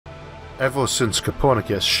Ever since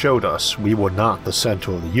Copernicus showed us we were not the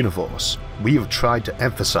center of the universe, we have tried to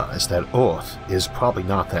emphasize that Earth is probably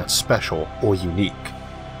not that special or unique.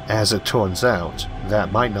 As it turns out,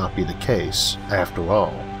 that might not be the case after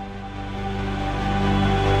all.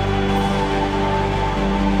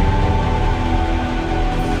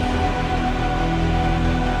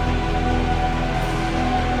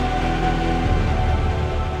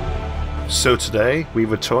 So today, we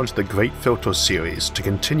return to the Great Filter series to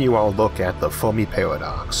continue our look at the Fermi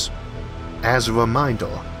paradox. As a reminder,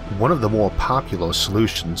 one of the more popular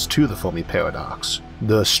solutions to the Fermi paradox,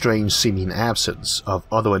 the strange seeming absence of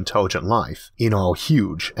other intelligent life in our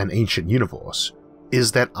huge and ancient universe,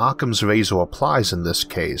 is that Occam's razor applies in this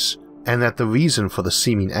case, and that the reason for the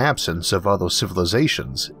seeming absence of other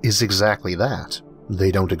civilizations is exactly that: they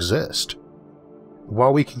don't exist.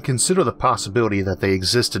 While we can consider the possibility that they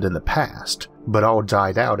existed in the past, but all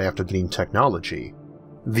died out after getting technology,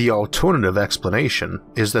 the alternative explanation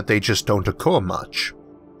is that they just don't occur much.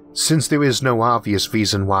 Since there is no obvious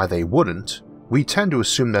reason why they wouldn't, we tend to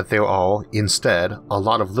assume that there are, instead, a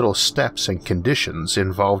lot of little steps and conditions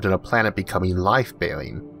involved in a planet becoming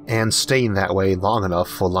life-bearing, and staying that way long enough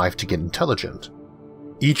for life to get intelligent.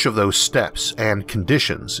 Each of those steps and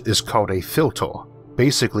conditions is called a filter,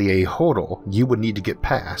 basically a hurdle you would need to get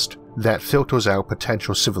past that filters out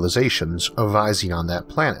potential civilizations arising on that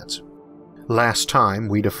planet. Last time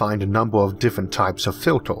we defined a number of different types of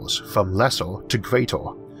filters, from lesser to greater,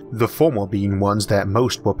 the former being ones that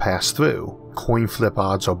most will pass through, coin flip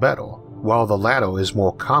odds or better, while the latter is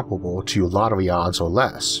more comparable to lottery odds or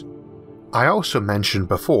less. I also mentioned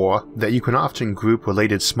before that you can often group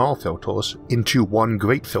related small filters into one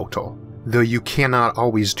great filter, though you cannot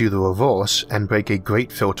always do the reverse and break a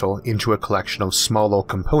great filter into a collection of smaller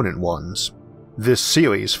component ones. This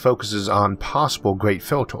series focuses on possible great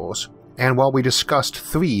filters, and while we discussed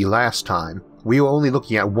 3 last time, we are only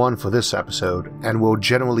looking at 1 for this episode and will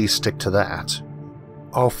generally stick to that.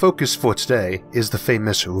 Our focus for today is the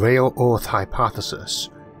famous rare Earth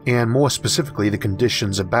hypothesis, and more specifically the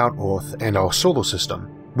conditions about Earth and our solar system,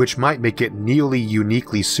 which might make it nearly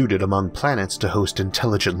uniquely suited among planets to host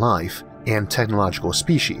intelligent life and technological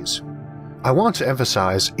species. I want to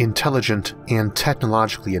emphasize intelligent and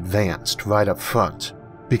technologically advanced right up front,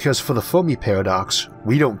 because for the Fermi paradox,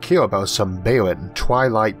 we don't care about some barren,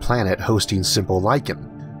 twilight planet hosting simple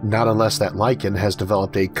lichen, not unless that lichen has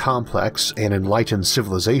developed a complex and enlightened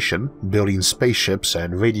civilization building spaceships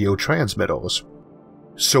and radio transmitters.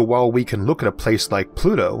 So while we can look at a place like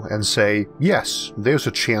Pluto and say, yes, there's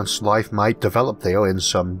a chance life might develop there in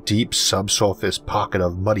some deep subsurface pocket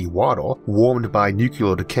of muddy water warmed by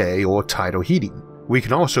nuclear decay or tidal heating, we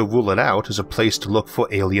can also rule it out as a place to look for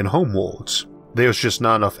alien homeworlds. There's just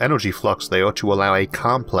not enough energy flux there to allow a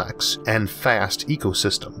complex and fast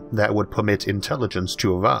ecosystem that would permit intelligence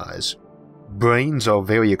to arise. Brains are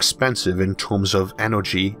very expensive in terms of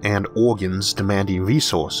energy and organs demanding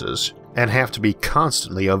resources, and have to be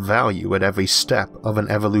constantly of value at every step of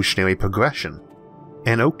an evolutionary progression.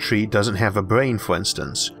 An oak tree doesn't have a brain, for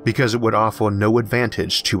instance, because it would offer no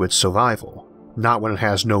advantage to its survival, not when it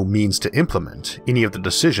has no means to implement any of the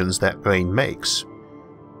decisions that brain makes.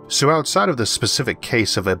 So outside of the specific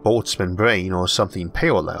case of a Boltzmann brain or something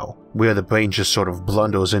parallel, where the brain just sort of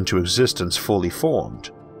blunders into existence fully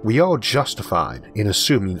formed, we are justified in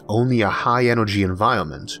assuming only a high-energy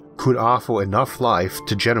environment could offer enough life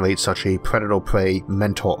to generate such a predator-prey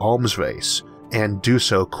mental arms race, and do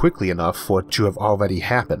so quickly enough for it to have already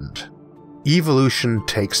happened. Evolution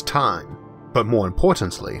takes time, but more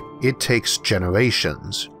importantly, it takes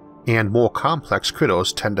generations, and more complex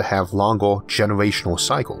critters tend to have longer generational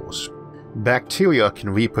cycles. Bacteria can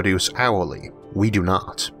reproduce hourly, we do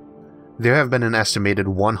not. There have been an estimated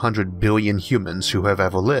 100 billion humans who have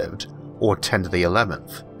ever lived, or 10 to the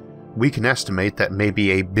 11th. We can estimate that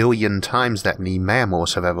maybe a billion times that many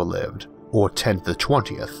mammals have ever lived, or 10 to the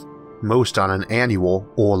 20th, most on an annual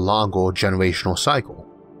or longer generational cycle.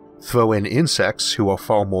 Throw in insects who are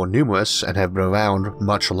far more numerous and have been around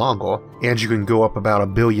much longer, and you can go up about a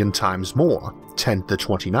billion times more, 10 to the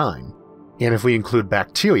 29. And if we include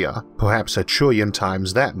bacteria, perhaps a trillion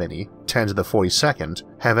times that many, 10 to the 42nd,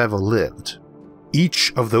 have ever lived.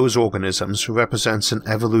 Each of those organisms represents an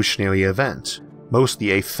evolutionary event, mostly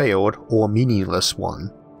a failed or meaningless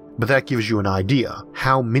one, but that gives you an idea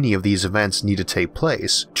how many of these events need to take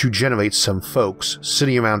place to generate some folks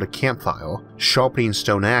sitting around a campfire, sharpening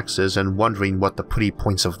stone axes and wondering what the pretty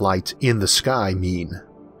points of light in the sky mean.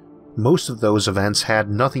 Most of those events had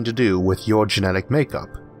nothing to do with your genetic makeup.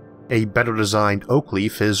 A better designed oak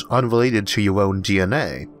leaf is unrelated to your own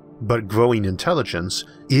DNA, but growing intelligence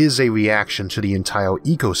is a reaction to the entire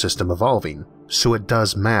ecosystem evolving, so it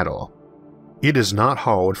does matter. It is not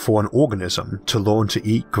hard for an organism to learn to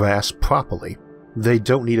eat grass properly. They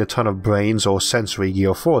don't need a ton of brains or sensory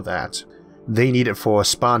gear for that. They need it for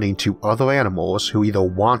responding to other animals who either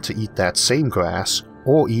want to eat that same grass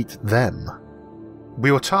or eat them.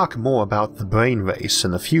 We will talk more about the brain race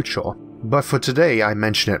in the future, but for today I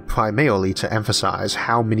mention it primarily to emphasize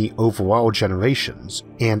how many overall generations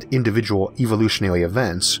and individual evolutionary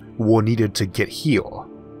events were needed to get here.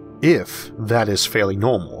 If that is fairly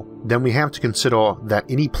normal, then we have to consider that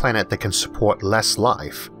any planet that can support less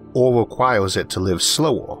life, or requires it to live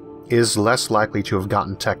slower, is less likely to have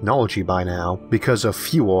gotten technology by now because of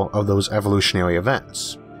fewer of those evolutionary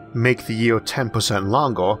events. Make the year 10%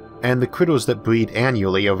 longer, and the critters that breed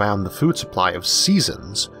annually around the food supply of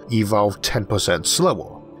seasons evolve 10%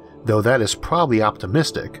 slower, though that is probably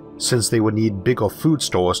optimistic since they would need bigger food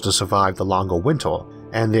stores to survive the longer winter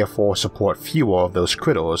and therefore support fewer of those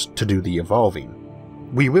critters to do the evolving.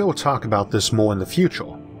 We will talk about this more in the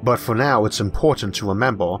future, but for now it's important to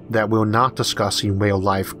remember that we're not discussing where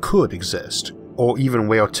life could exist, or even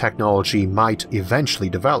where technology might eventually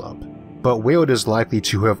develop, but where it is likely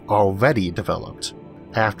to have already developed.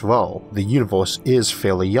 After all, the universe is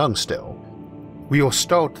fairly young still. We'll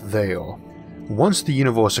start there. Once the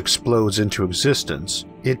universe explodes into existence,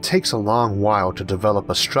 it takes a long while to develop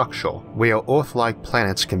a structure where Earth-like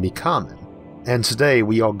planets can be common, and today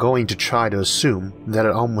we are going to try to assume that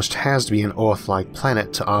it almost has to be an Earth-like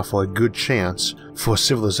planet to offer a good chance for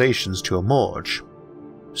civilizations to emerge.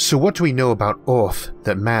 So what do we know about Earth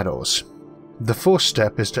that matters? The first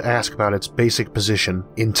step is to ask about its basic position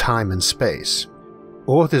in time and space.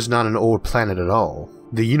 Earth is not an old planet at all.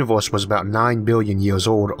 The universe was about 9 billion years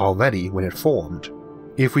old already when it formed.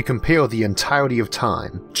 If we compare the entirety of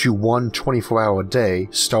time to one 24-hour day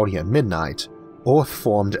starting at midnight, Earth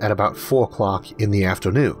formed at about 4 o'clock in the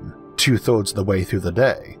afternoon, 2/3 of the way through the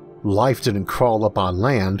day. Life didn't crawl up on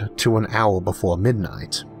land till an hour before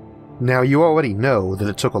midnight. Now you already know that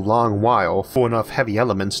it took a long while for enough heavy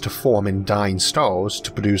elements to form in dying stars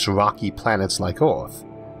to produce rocky planets like Earth,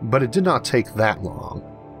 but it did not take that long.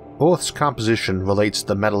 Earth's composition relates to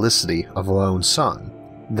the metallicity of our own Sun,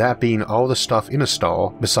 that being all the stuff in a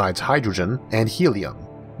star besides hydrogen and helium,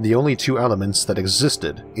 the only two elements that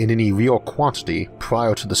existed in any real quantity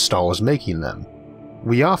prior to the stars making them.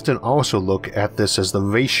 We often also look at this as the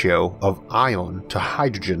ratio of iron to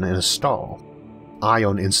hydrogen in a star.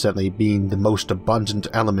 Iron incidentally being the most abundant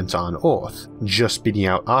element on Earth, just beating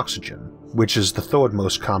out oxygen, which is the third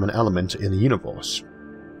most common element in the universe.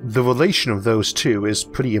 The relation of those two is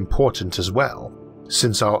pretty important as well,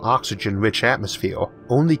 since our oxygen-rich atmosphere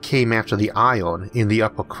only came after the iron in the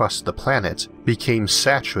upper crust of the planet became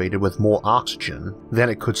saturated with more oxygen than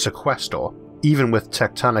it could sequester, even with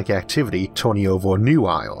tectonic activity turning over new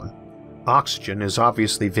iron. Oxygen is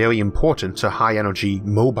obviously very important to high-energy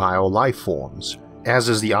mobile life forms, as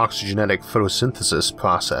is the oxygenetic photosynthesis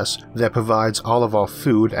process that provides all of our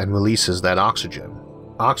food and releases that oxygen.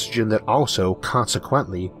 Oxygen that also,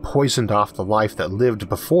 consequently, poisoned off the life that lived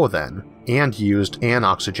before then and used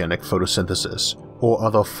anoxygenic photosynthesis, or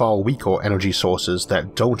other far weaker energy sources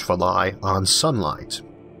that don't rely on sunlight.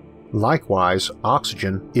 Likewise,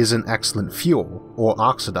 oxygen is an excellent fuel, or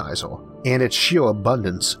oxidizer, and its sheer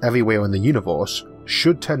abundance everywhere in the universe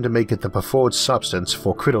should tend to make it the preferred substance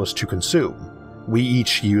for critters to consume. We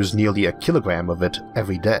each use nearly a kilogram of it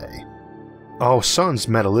every day. Our Sun's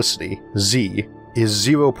metallicity, Z, is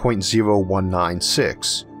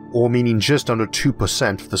 0.0196, or meaning just under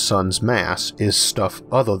 2% of the Sun's mass is stuff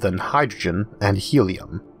other than hydrogen and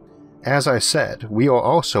helium. As I said, we are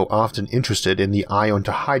also often interested in the iron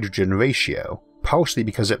to hydrogen ratio, partially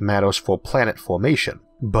because it matters for planet formation,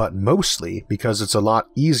 but mostly because it's a lot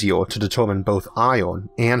easier to determine both iron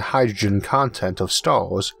and hydrogen content of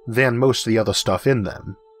stars than most of the other stuff in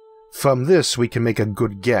them. From this we can make a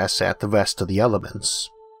good guess at the rest of the elements.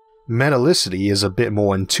 Metallicity is a bit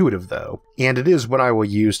more intuitive though, and it is what I will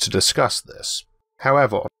use to discuss this.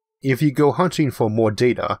 However, if you go hunting for more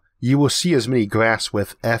data, you will see as many graphs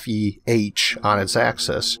with FeH on its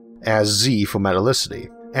axis as Z for metallicity,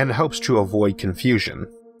 and it helps to avoid confusion.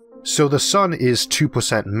 So the Sun is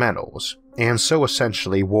 2% metals, and so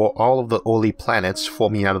essentially were all of the early planets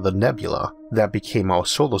forming out of the nebula that became our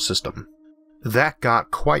solar system. That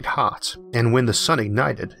got quite hot, and when the Sun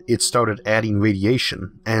ignited, it started adding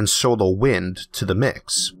radiation and solar wind to the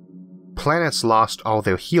mix. Planets lost all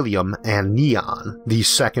their helium and neon, the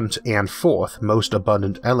second and fourth most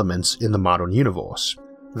abundant elements in the modern universe.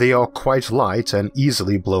 They are quite light and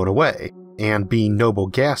easily blown away, and being noble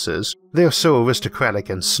gases, they're so aristocratic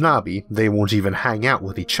and snobby they won't even hang out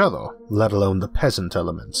with each other, let alone the peasant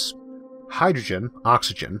elements. Hydrogen,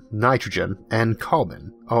 oxygen, nitrogen, and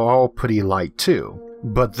carbon are all pretty light too,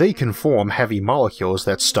 but they can form heavy molecules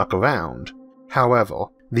that stuck around. However,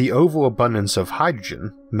 the overabundance of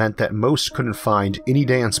hydrogen meant that most couldn't find any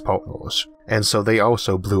dance partners, and so they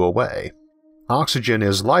also blew away. Oxygen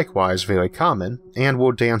is likewise very common and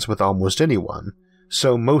will dance with almost anyone,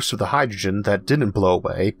 so most of the hydrogen that didn't blow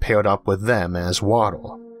away paired up with them as water.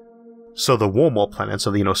 So the warmer planets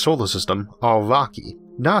of the inner solar system are rocky,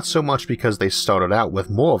 not so much because they started out with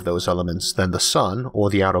more of those elements than the Sun or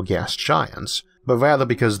the outer gas giants, but rather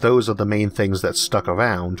because those are the main things that stuck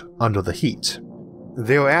around under the heat.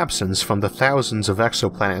 Their absence from the thousands of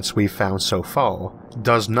exoplanets we've found so far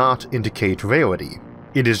does not indicate rarity.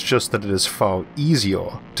 It is just that it is far easier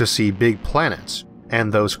to see big planets,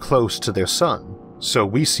 and those close to their sun, so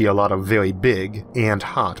we see a lot of very big and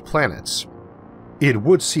hot planets. It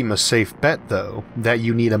would seem a safe bet, though, that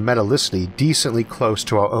you need a metallicity decently close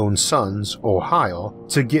to our own suns or higher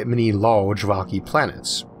to get many large rocky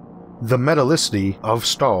planets. The metallicity of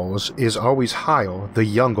stars is always higher the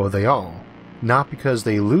younger they are, not because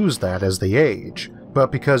they lose that as they age,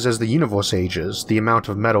 but because as the universe ages, the amount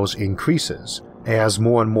of metals increases, as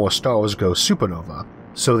more and more stars go supernova,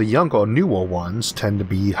 so the younger, newer ones tend to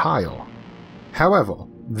be higher. However,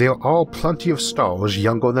 there are plenty of stars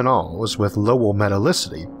younger than ours with lower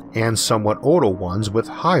metallicity, and somewhat older ones with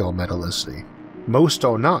higher metallicity. Most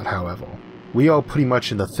are not, however. We are pretty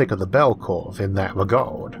much in the thick of the bell curve in that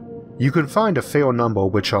regard. You can find a fair number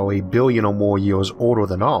which are 1 billion or more years older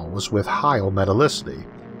than ours with higher metallicity,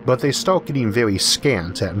 but they start getting very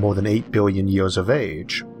scant at more than 8 billion years of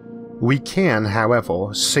age. We can,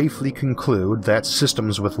 however, safely conclude that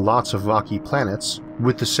systems with lots of rocky planets,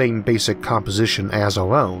 with the same basic composition as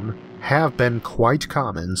our own, have been quite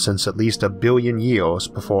common since at least 1 billion years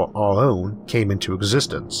before our own came into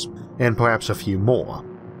existence, and perhaps a few more.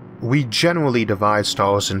 We generally divide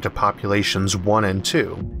stars into populations 1 and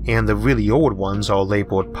 2, and the really old ones are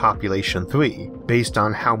labeled population 3, based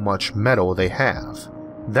on how much metal they have.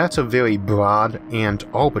 That's a very broad and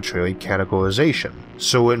arbitrary categorization,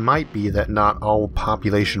 so it might be that not all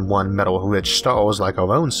population 1 metal-rich stars like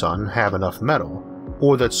our own sun have enough metal,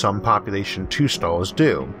 or that some population 2 stars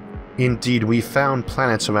do. Indeed, we found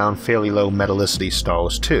planets around fairly low metallicity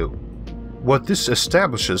stars too. What this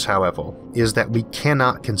establishes, however, is that we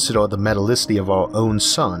cannot consider the metallicity of our own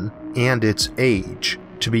sun and its age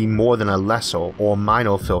to be more than a lesser or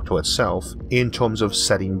minor filter itself in terms of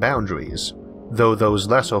setting boundaries, though those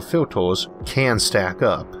lesser filters can stack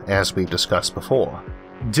up, as we've discussed before.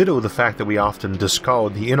 Ditto the fact that we often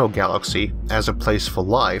discard the inner galaxy as a place for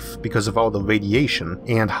life because of all the radiation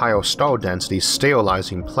and higher star density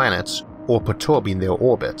sterilizing planets or perturbing their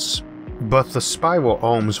orbits. But the spiral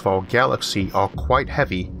arms of our galaxy are quite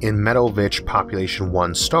heavy in metal-rich population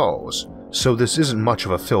 1 stars, so this isn't much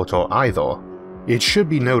of a filter either. It should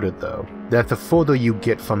be noted, though, that the further you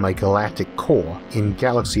get from a galactic core in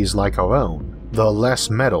galaxies like our own, the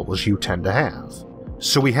less metals you tend to have.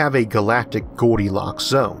 So we have a galactic Goldilocks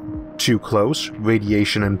zone. Too close,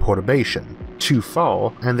 radiation and perturbation. Too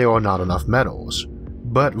far, and there are not enough metals.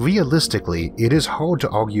 But realistically, it is hard to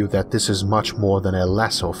argue that this is much more than a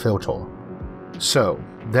lesser filter. So,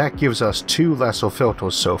 that gives us 2 lesser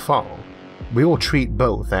filters so far. We will treat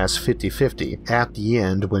both as 50-50 at the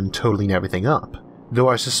end when totaling everything up, though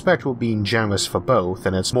I suspect we're being generous for both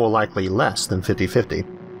and it's more likely less than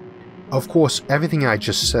 50-50. Of course, everything I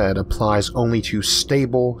just said applies only to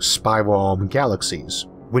stable, spiral arm galaxies.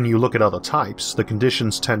 When you look at other types, the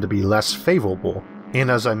conditions tend to be less favorable, and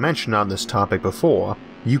as I mentioned on this topic before,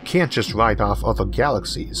 you can't just write off other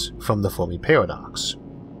galaxies from the Fermi paradox.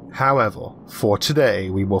 However, for today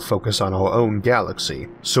we will focus on our own galaxy,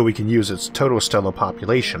 so we can use its total stellar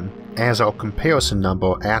population as our comparison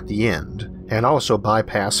number at the end, and also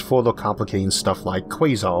bypass further complicating stuff like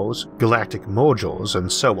quasars, galactic mergers,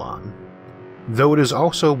 and so on. Though it is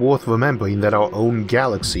also worth remembering that our own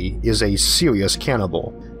galaxy is a serious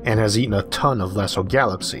cannibal, and has eaten a ton of lesser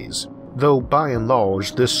galaxies, though by and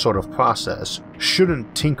large this sort of process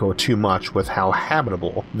shouldn't tinker too much with how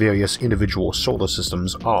habitable various individual solar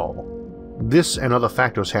systems are. This and other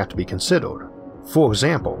factors have to be considered. For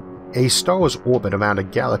example, a star's orbit around a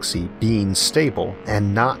galaxy being stable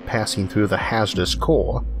and not passing through the hazardous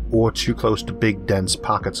core, or too close to big dense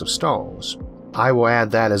pockets of stars. I will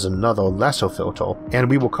add that as another lesser filter, and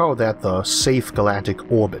we will call that the safe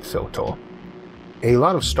galactic orbit filter. A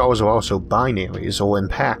lot of stars are also binaries or in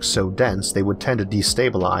packs so dense they would tend to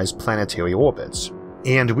destabilize planetary orbits,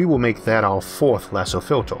 and we will make that our 4th lesser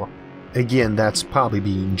filter. Again, that's probably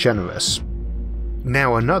being generous.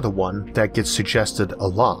 Now another one that gets suggested a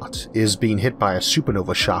lot is being hit by a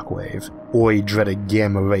supernova shockwave, or a dreaded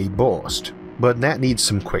gamma ray burst, but that needs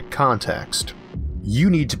some quick context.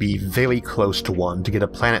 You need to be very close to one to get a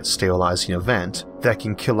planet sterilizing event that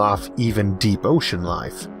can kill off even deep ocean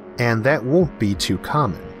life, and that won't be too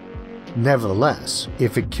common. Nevertheless,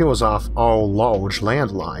 if it kills off all large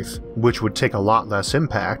land life, which would take a lot less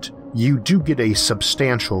impact, you do get a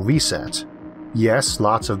substantial reset. Yes,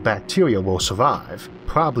 lots of bacteria will survive,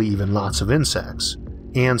 probably even lots of insects,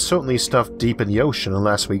 and certainly stuff deep in the ocean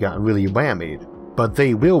unless we got really whammied, but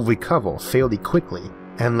they will recover fairly quickly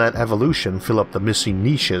and let evolution fill up the missing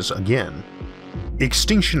niches again.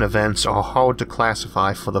 Extinction events are hard to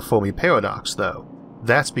classify for the Fermi paradox though.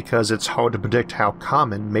 That's because it's hard to predict how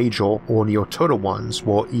common major or near-total ones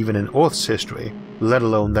were even in Earth's history, let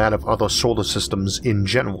alone that of other solar systems in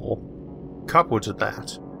general. Coupled to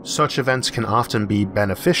that, such events can often be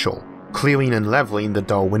beneficial, clearing and leveling the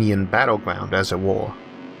Darwinian battleground as it were.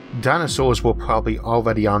 Dinosaurs were probably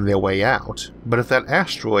already on their way out, but if that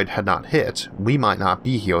asteroid had not hit, we might not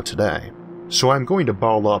be here today. So I'm going to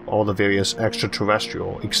ball up all the various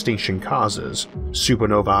extraterrestrial extinction causes,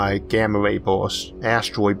 supernovae, gamma ray bursts,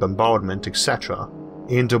 asteroid bombardment, etc.,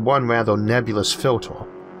 into one rather nebulous filter,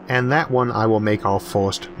 and that one I will make our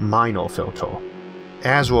first minor filter.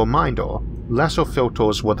 As a reminder, lesser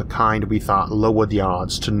filters were the kind we thought lowered the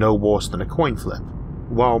odds to no worse than a coin flip,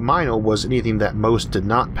 while minor was anything that most did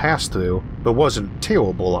not pass through but wasn't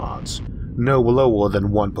terrible odds, no lower than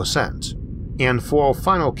 1%. And for our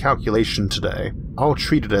final calculation today, I'll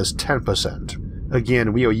treat it as 10%.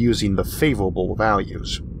 Again, we are using the favorable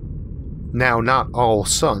values. Now, not all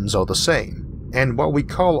suns are the same, and while we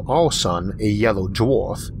call our sun a yellow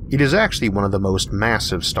dwarf, it is actually one of the most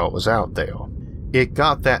massive stars out there. It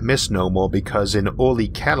got that misnomer because in early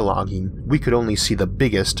cataloging we could only see the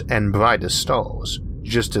biggest and brightest stars,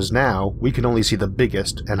 just as now we can only see the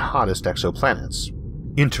biggest and hottest exoplanets.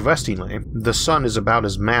 Interestingly, the Sun is about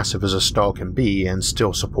as massive as a star can be and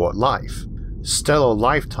still support life. Stellar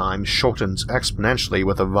lifetime shortens exponentially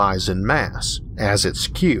with a rise in mass, as its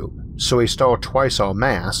cube, so a star twice our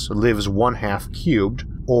mass lives 1/2 cubed,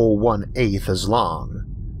 or 1/8 as long.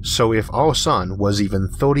 So if our Sun was even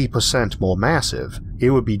 30% more massive, it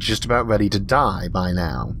would be just about ready to die by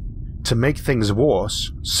now. To make things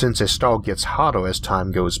worse, since a star gets hotter as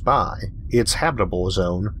time goes by, its habitable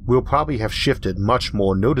zone will probably have shifted much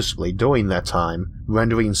more noticeably during that time,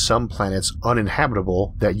 rendering some planets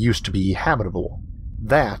uninhabitable that used to be habitable.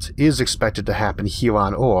 That is expected to happen here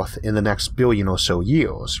on Earth in the next billion or so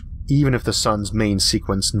years, even if the Sun's main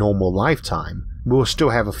sequence normal lifetime will still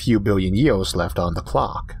have a few billion years left on the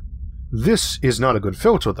clock. This is not a good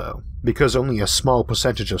filter though, because only a small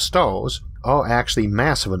percentage of stars are actually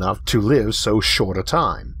massive enough to live so short a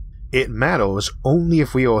time. It matters only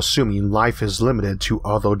if we are assuming life is limited to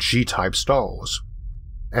other G-type stars.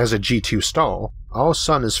 As a G2 star, our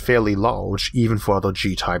Sun is fairly large even for other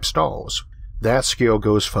G-type stars. That scale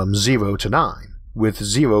goes from 0 to 9, with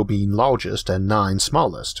 0 being largest and 9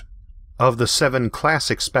 smallest. Of the 7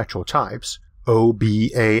 classic spectral types, O,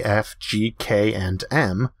 B, A, F, G, K, and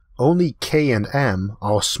M, only K and M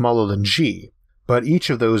are smaller than G, but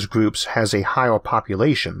each of those groups has a higher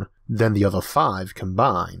population than the other 5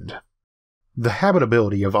 combined. The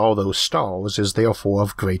habitability of all those stars is therefore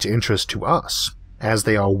of great interest to us, as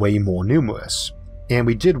they are way more numerous, and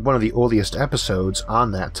we did one of the earliest episodes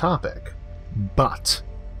on that topic. But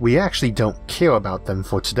we actually don't care about them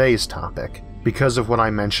for today's topic because of what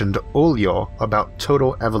I mentioned earlier about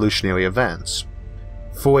total evolutionary events.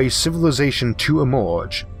 For a civilization to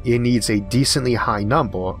emerge, it needs a decently high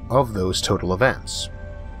number of those total events.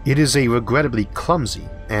 It is a regrettably clumsy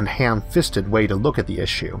and ham-fisted way to look at the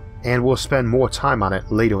issue, and we'll spend more time on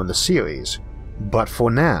it later in the series, but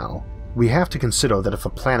for now, we have to consider that if a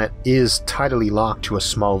planet is tidally locked to a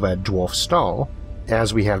small red dwarf star,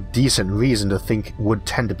 as we have decent reason to think would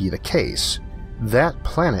tend to be the case, that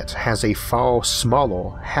planet has a far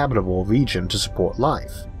smaller habitable region to support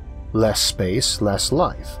life. Less space, less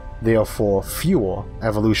life, therefore fewer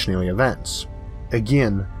evolutionary events.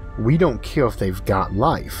 Again, we don't care if they've got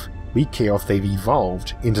life, we care if they've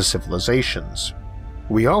evolved into civilizations.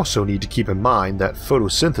 We also need to keep in mind that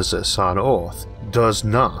photosynthesis on Earth does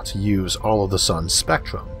not use all of the Sun's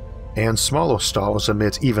spectrum, and smaller stars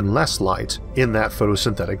emit even less light in that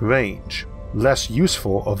photosynthetic range. Less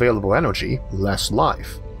useful available energy, less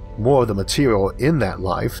life. More of the material in that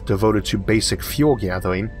life devoted to basic fuel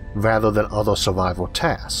gathering rather than other survival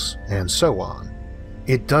tasks, and so on.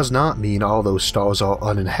 It does not mean all those stars are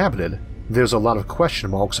uninhabited, There's a lot of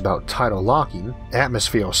question marks about tidal locking,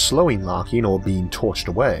 atmosphere slowing locking or being torched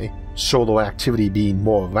away, solar activity being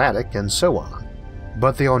more erratic, and so on.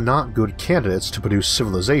 But they are not good candidates to produce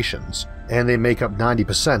civilizations, and they make up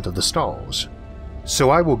 90% of the stars.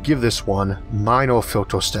 So I will give this one minor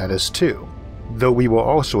filter status too, though we will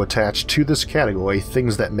also attach to this category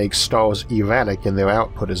things that make stars erratic in their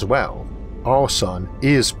output as well. Our Sun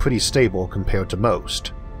is pretty stable compared to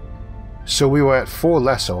most. So we were at 4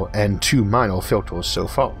 lesser and 2 minor filters so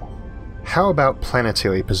far. How about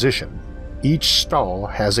planetary position? Each star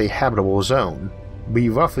has a habitable zone. We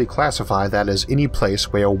roughly classify that as any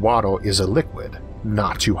place where water is a liquid,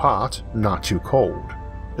 not too hot, not too cold.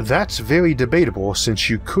 That's very debatable since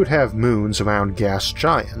you could have moons around gas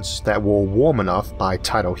giants that were warm enough by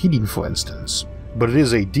tidal heating for instance, but it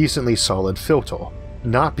is a decently solid filter.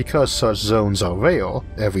 Not because such zones are rare,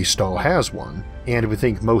 every star has one, and we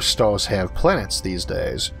think most stars have planets these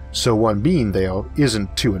days, so one being there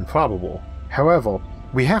isn't too improbable. However,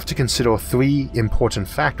 we have to consider 3 important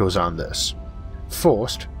factors on this.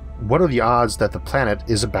 First, what are the odds that the planet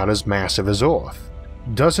is about as massive as Earth?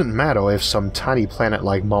 Doesn't matter if some tiny planet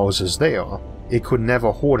like Mars is there, it could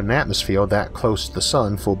never hoard an atmosphere that close to the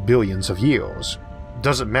Sun for billions of years.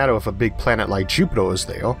 Doesn't matter if a big planet like Jupiter is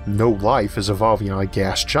there, no life is evolving on a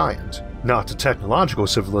gas giant. Not to technological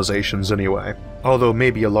civilizations anyway, although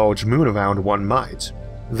maybe a large moon around one might.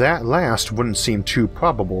 That last wouldn't seem too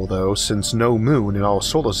probable though, since no moon in our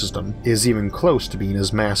solar system is even close to being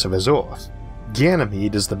as massive as Earth.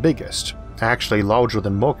 Ganymede is the biggest, actually larger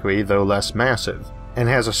than Mercury though less massive, and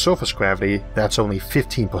has a surface gravity that's only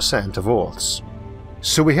 15% of Earth's.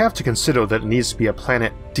 So we have to consider that it needs to be a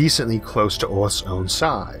planet decently close to Earth's own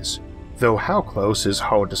size, though how close is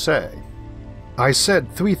hard to say. I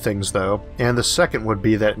said 3 things though, and the second would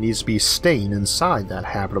be that it needs to be staying inside that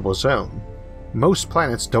habitable zone. Most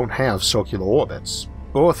planets don't have circular orbits.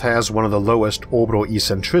 Earth has one of the lowest orbital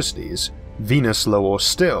eccentricities, Venus lower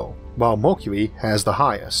still, while Mercury has the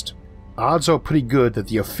highest. Odds are pretty good that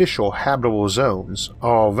the official habitable zones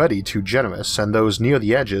are already too generous and those near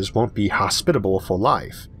the edges won't be hospitable for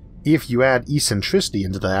life. If you add eccentricity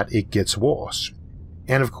into that, it gets worse.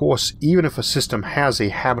 And of course, even if a system has a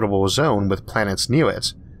habitable zone with planets near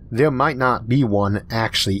it, there might not be one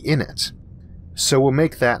actually in it. So we'll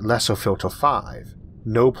make that lesser filter 5.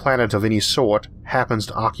 No planet of any sort happens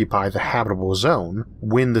to occupy the habitable zone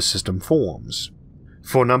when the system forms.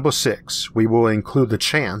 For number 6, we will include the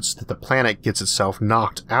chance that the planet gets itself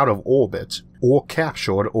knocked out of orbit, or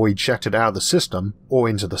captured or ejected out of the system, or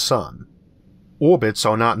into the Sun. Orbits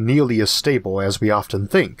are not nearly as stable as we often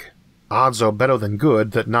think. Odds are better than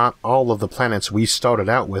good that not all of the planets we started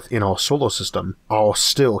out with in our solar system are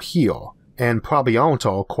still here, and probably aren't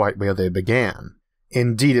all quite where they began.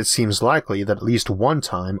 Indeed, it seems likely that at least one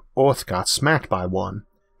time Earth got smacked by one.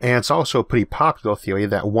 And it's also a pretty popular theory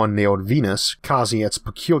that one nailed Venus, causing its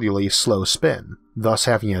peculiarly slow spin, thus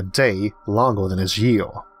having a day longer than its year.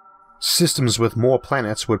 Systems with more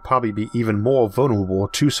planets would probably be even more vulnerable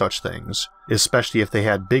to such things, especially if they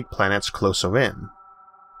had big planets closer in.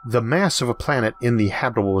 The mass of a planet in the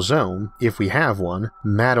habitable zone, if we have one,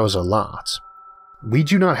 matters a lot. We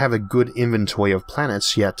do not have a good inventory of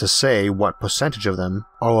planets yet to say what percentage of them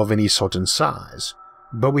are of any certain size,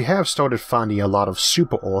 but we have started finding a lot of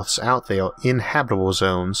super-Earths out there in habitable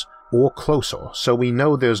zones or closer, so we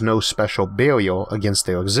know there's no special barrier against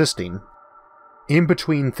their existing. In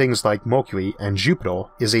between things like Mercury and Jupiter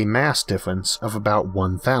is a mass difference of about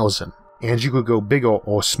 1,000, and you could go bigger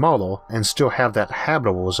or smaller and still have that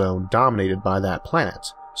habitable zone dominated by that planet,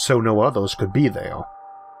 so no others could be there.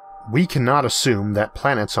 We cannot assume that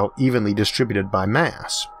planets are evenly distributed by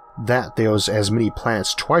mass, that there's as many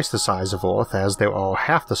planets twice the size of Earth as there are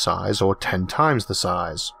half the size or 10 times the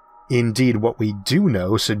size. Indeed, what we do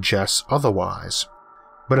know suggests otherwise.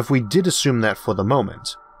 But if we did assume that for the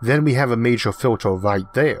moment, then we have a major filter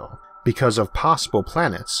right there, because of possible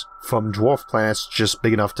planets, from dwarf planets just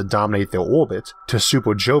big enough to dominate their orbit, to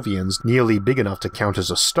super-Jovians nearly big enough to count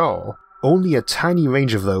as a star. Only a tiny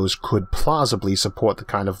range of those could plausibly support the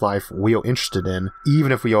kind of life we're interested in,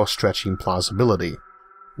 even if we are stretching plausibility.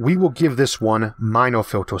 We will give this one minor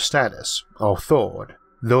filter status, our 3rd,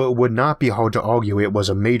 though it would not be hard to argue it was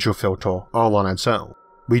a major filter all on its own.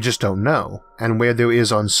 We just don't know, and where there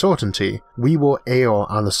is uncertainty, we will err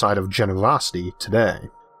on the side of generosity today.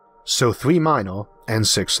 So 3 minor and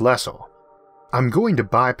 6 lesser. I'm going to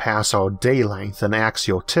bypass our day length and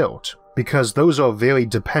axial tilt, because those are very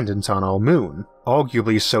dependent on our moon.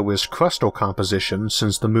 Arguably so is crustal composition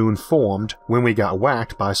since the moon formed when we got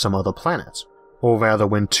whacked by some other planet, or rather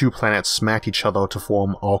when 2 planets smacked each other to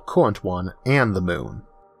form our current one and the moon.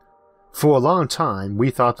 For a long time,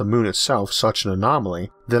 we thought the moon itself such an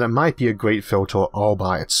anomaly that it might be a great filter all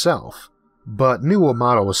by itself, but newer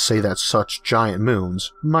models say that such giant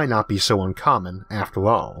moons might not be so uncommon after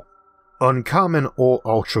all. Uncommon or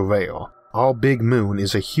ultra-rare, our big moon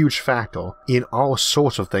is a huge factor in all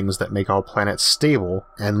sorts of things that make our planet stable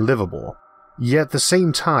and livable. Yet at the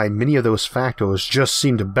same time, many of those factors just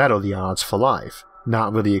seem to better the odds for life,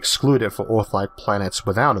 not really exclude it for Earth-like planets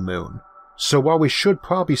without a moon. So while we should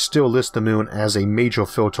probably still list the moon as a major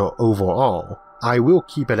filter overall, I will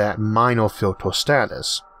keep it at minor filter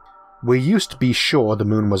status. We used to be sure the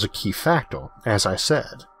moon was a key factor, as I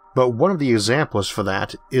said, but one of the examples for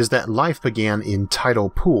that is that life began in tidal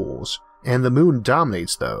pools, and the moon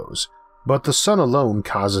dominates those, but the sun alone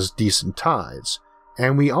causes decent tides,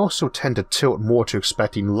 and we also tend to tilt more to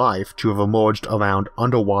expecting life to have emerged around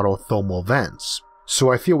underwater thermal vents,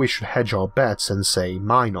 so I feel we should hedge our bets and say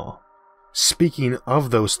minor. Speaking of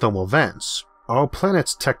those thermal vents, our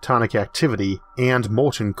planet's tectonic activity and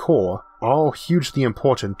molten core are all hugely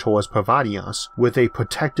important towards providing us with a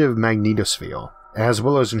protective magnetosphere, as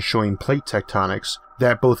well as ensuring plate tectonics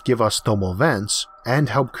that both give us thermal vents and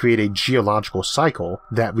help create a geological cycle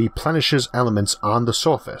that replenishes elements on the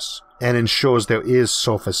surface and ensures there is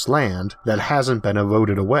surface land that hasn't been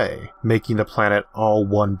eroded away, making the planet all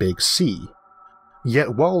one big sea.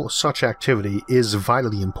 Yet while such activity is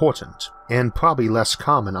vitally important, and probably less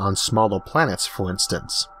common on smaller planets for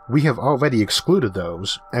instance, we have already excluded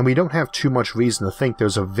those, and we don't have too much reason to think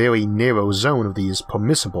there's a very narrow zone of these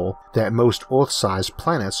permissible that most Earth-sized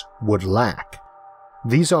planets would lack.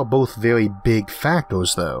 These are both very big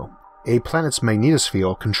factors though. A planet's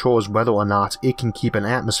magnetosphere controls whether or not it can keep an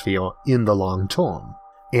atmosphere in the long term,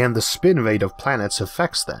 and the spin rate of planets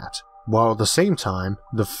affects that. While at the same time,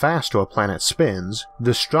 the faster a planet spins,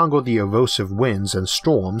 the stronger the erosive winds and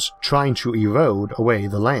storms trying to erode away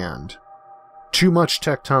the land. Too much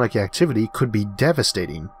tectonic activity could be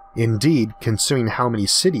devastating. Indeed, considering how many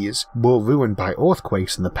cities were ruined by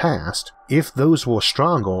earthquakes in the past, if those were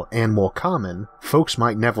stronger and more common, folks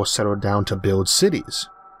might never settle down to build cities.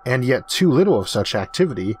 And yet too little of such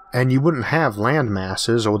activity, and you wouldn't have land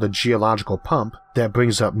masses or the geological pump that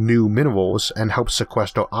brings up new minerals and helps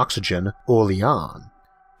sequester oxygen early on.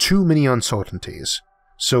 Too many uncertainties.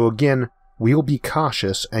 So again, we'll be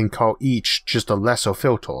cautious and call each just a lesser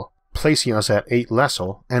filter, placing us at 8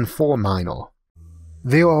 lesser and 4 minor.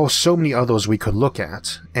 There are so many others we could look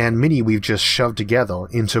at, and many we've just shoved together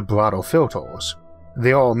into broader filters.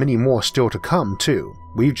 There are many more still to come too.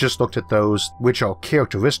 We've just looked at those which are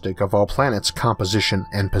characteristic of our planet's composition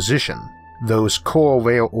and position, those core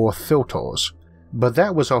rare Earth filters, but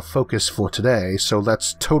that was our focus for today, so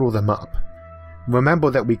let's total them up. Remember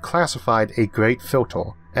that we classified a great filter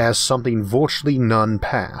as something virtually none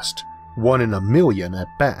past, 1 in a million at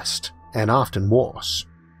best, and often worse.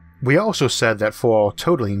 We also said that for our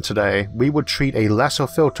totaling today, we would treat a lesser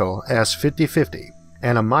filter as 50-50,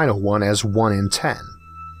 and a minor one as 1 in 10.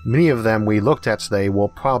 Many of them we looked at today were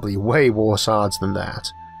probably way worse odds than that,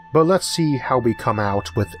 but let's see how we come out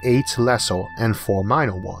with 8 lesser and 4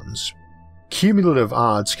 minor ones. Cumulative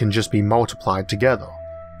odds can just be multiplied together.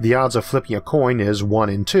 The odds of flipping a coin is 1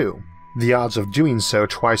 in 2. The odds of doing so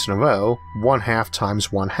twice in a row, 1/2 times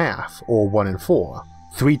 1/2, or 1 in 4,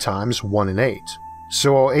 3 times 1 in 8.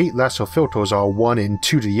 So our 8 lesser filters are 1 in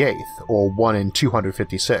 2 to the 8th, or 1 in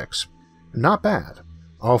 256. Not bad.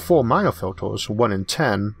 Our 4 minor filters, 1 in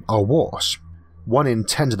 10, are worse. 1 in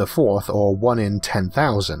 10 to the 4th, or 1 in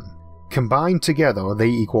 10,000. Combined together, they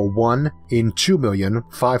equal 1 in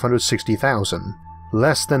 2,560,000,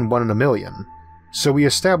 less than 1 in a million. So we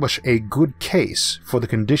establish a good case for the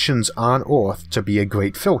conditions on Earth to be a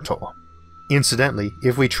great filter. Incidentally,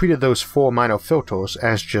 if we treated those 4 minor filters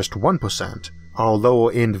as just 1%, our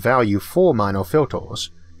lower end value 4 minor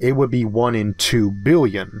filters, it would be 1 in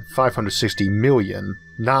 2,560,000,000,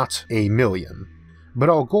 not a million. But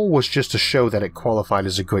our goal was just to show that it qualified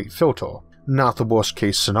as a great filter, not the worst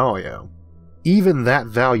case scenario. Even that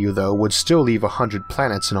value though would still leave 100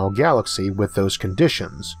 planets in our galaxy with those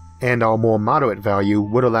conditions, and our more moderate value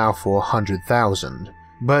would allow for 100,000.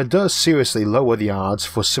 But it does seriously lower the odds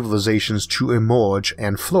for civilizations to emerge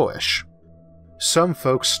and flourish. Some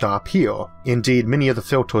folks stop here. Indeed, many of the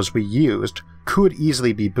filters we used could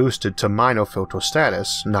easily be boosted to minor filter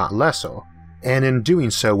status, not lesser, and in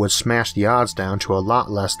doing so would smash the odds down to a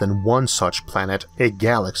lot less than one such planet, a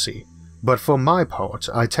galaxy. But for my part,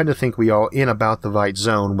 I tend to think we are in about the right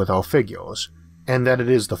zone with our figures, and that it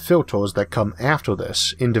is the filters that come after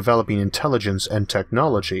this in developing intelligence and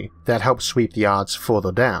technology that help sweep the odds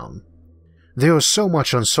further down. There is so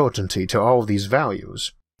much uncertainty to all of these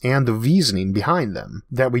values. and the reasoning behind them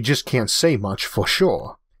that we just can't say much for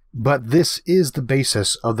sure. But this is the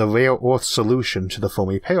basis of the rare Earth solution to the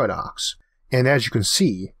Fermi paradox, and as you can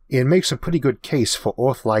see, it makes a pretty good case for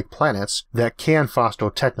Earth-like planets that can foster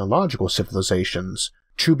technological civilizations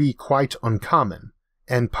to be quite uncommon,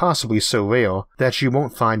 and possibly so rare that you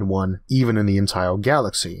won't find one even in the entire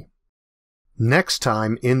galaxy. Next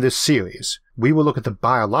time in this series, we will look at the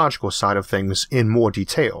biological side of things in more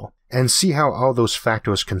detail, and see how all those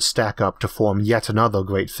factors can stack up to form yet another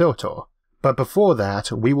great filter. But before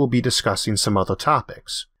that, we will be discussing some other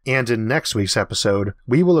topics. And in next week's episode,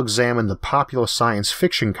 we will examine the popular science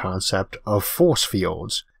fiction concept of force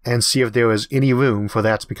fields, and see if there is any room for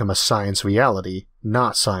that to become a science reality,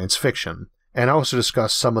 not science fiction, and also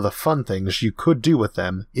discuss some of the fun things you could do with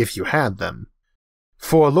them if you had them.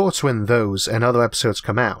 For alerts when those and other episodes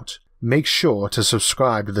come out, make sure to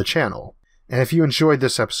subscribe to the channel, and if you enjoyed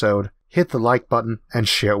this episode, hit the like button and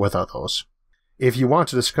share it with others. If you want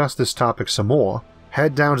to discuss this topic some more,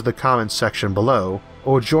 head down to the comments section below,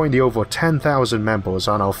 or join the over 10,000 members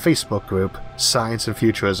on our Facebook group, Science and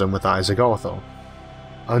Futurism with Isaac Arthur.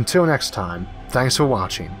 Until next time, thanks for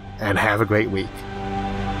watching, and have a great week.